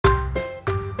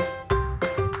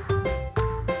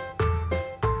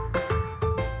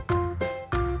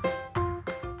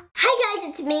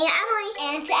me, Emily.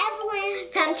 And it's Evelyn.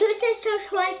 From Two Sisters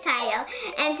Toy Style.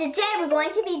 And today we're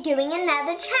going to be doing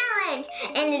another challenge.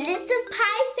 And it is the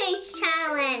pie face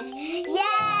challenge. Yay!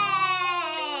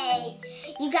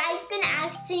 You guys been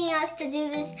asking us to do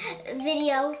this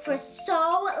video for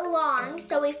so long.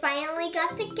 So we finally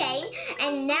got the game.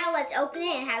 And now let's open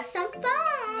it and have some fun.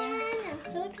 I'm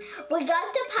so excited. We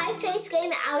got the pie face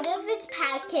game out of its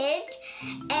package.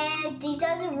 And these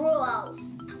are the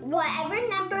rules. Whatever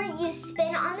number you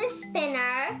spin on the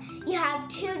spinner, you have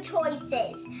two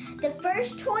choices. The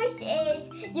first choice is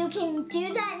you can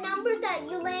do that number that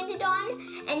you landed on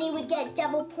and you would get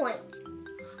double points.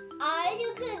 Or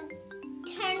you could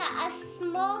turn a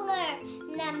smaller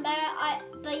number,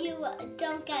 but you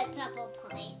don't get double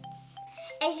points.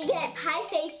 If you get pie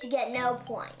face, you get no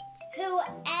points. Whoever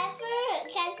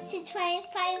gets to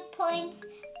 25 points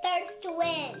first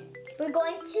wins. We're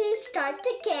going to start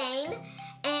the game.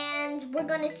 And we're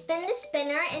going to spin the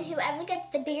spinner, and whoever gets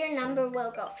the bigger number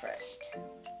will go first.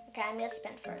 Okay, I'm going to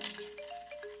spin first.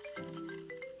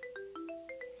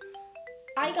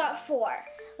 I got 4.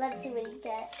 Let's see what you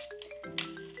get.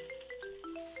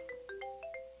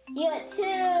 You got 2.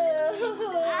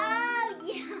 Oh,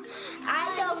 yeah.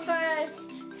 I go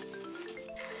first.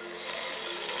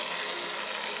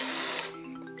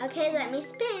 Okay, let me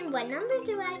spin. What number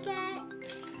do I get?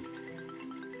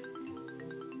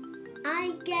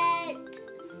 I get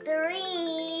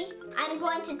 3. I'm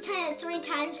going to turn it 3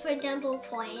 times for double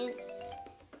points.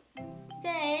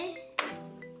 Okay.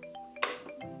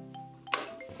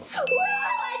 Whoa,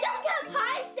 I don't get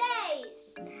pie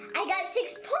face. I got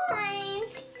 6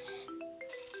 points.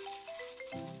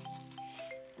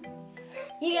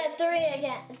 You got 3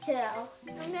 again, too.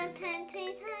 I'm going to turn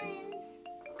 3 times.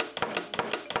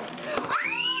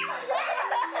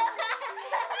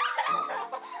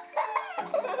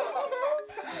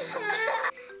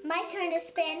 My turn to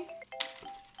spin.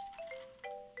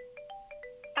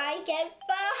 I get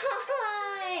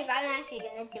 5. I'm actually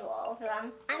gonna do all of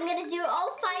them. I'm gonna do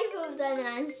all 5 of them and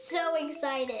I'm so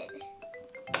excited.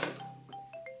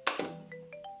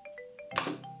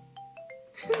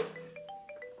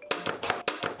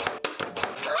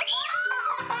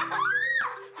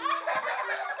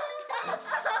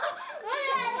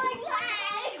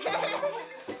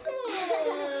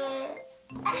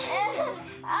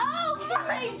 Oh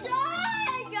my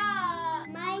God!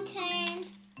 My turn.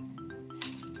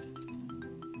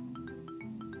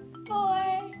 4.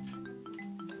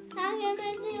 I'm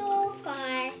gonna do all 4.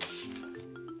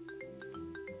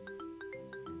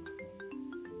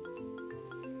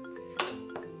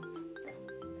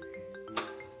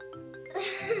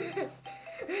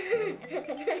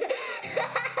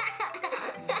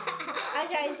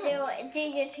 Okay, do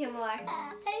your 2 more.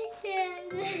 I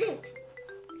did.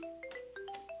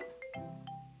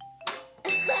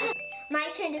 My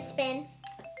turn to spin.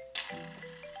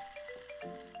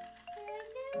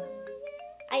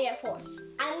 I get 4.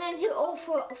 I'm gonna do all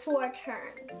 4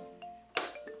 turns.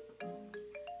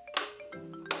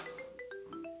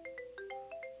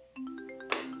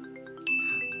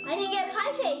 I didn't get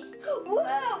pie face.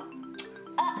 Whoa!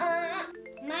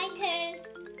 My turn.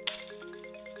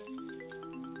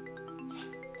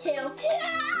 2. Oh,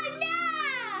 no!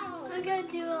 I'm gonna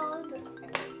do all of them.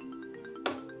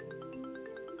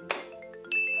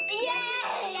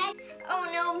 Yay! Oh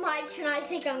no, my turn. I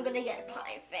think I'm gonna get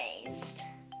pie faced.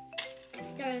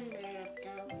 Starting up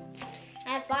though. I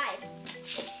have 5.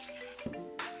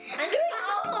 I'm doing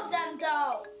all of them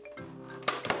though.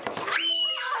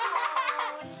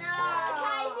 Oh no! Can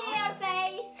I see your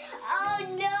face? Oh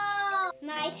no!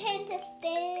 My turn to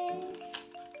spin.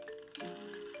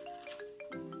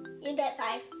 You get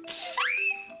 5.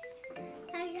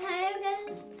 Okay, I'm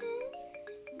gonna spin.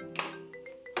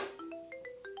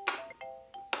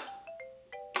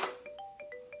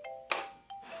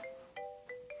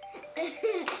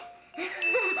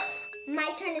 My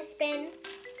turn to spin.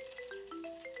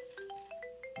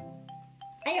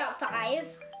 I got 5.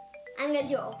 I'm gonna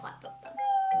do all 5 of them.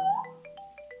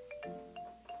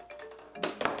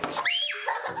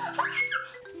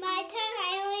 My turn,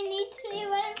 I only need 3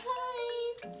 1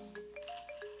 points.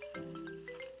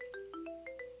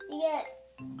 You get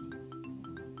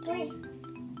 3.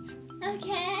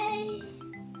 Okay.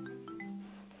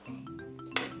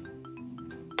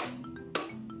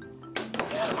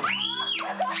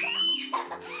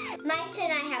 My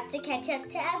turn, I have to catch up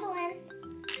to Evelyn.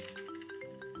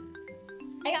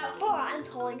 I got 4. I'm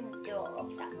totally gonna do all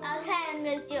of them. Okay, I'm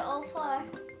gonna do all 4.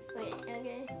 Wait,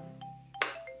 okay.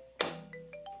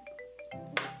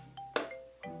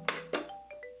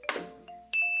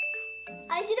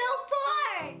 I did all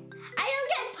 4. I don't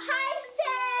get pie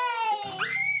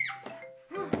face.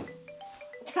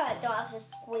 off,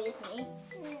 just squeeze me.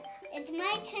 It's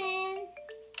my turn.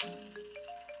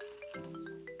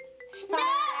 No!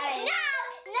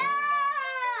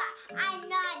 I'm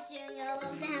not doing all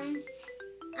of them.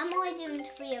 I'm only doing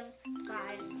 3 of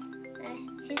 5.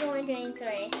 She's only doing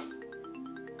 3.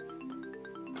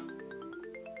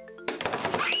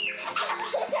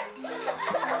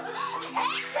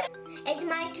 It's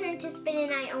my turn to spin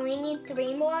and I only need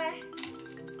 3 more.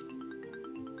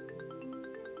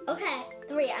 Okay,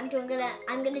 3. I'm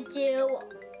gonna do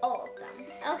all of them.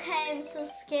 Okay, I'm so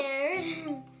scared.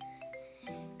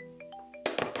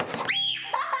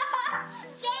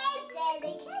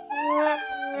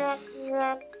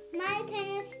 My turn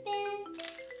to spin.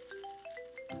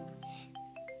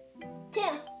 2.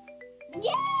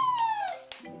 Yeah!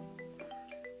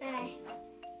 Alright,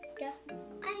 go.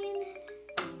 I win!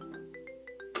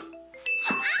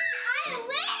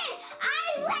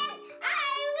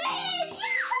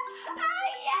 Oh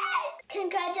yes!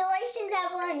 Congratulations,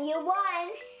 Evelyn, you won.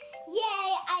 Yay,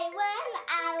 I won,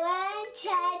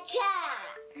 cha-cha.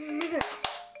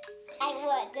 I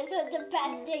won. This was the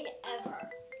best thing ever.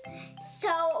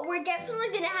 So we're definitely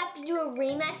gonna have to do a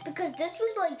rematch because this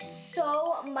was like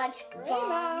so much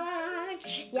fun.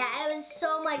 Yeah, it was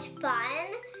so much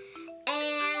fun.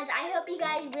 And I hope you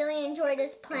guys really enjoyed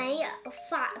us playing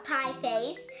Pie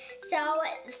Face. So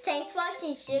thanks for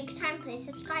watching. See you next time. Please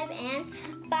subscribe and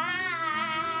bye.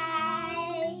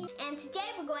 And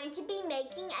today we're going to be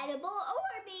making edible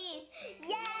Orbeez.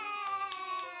 Yay!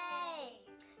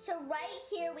 So right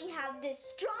here we have this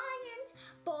giant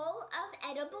bowl of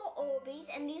edible Orbeez,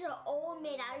 and these are all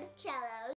made out of Jello.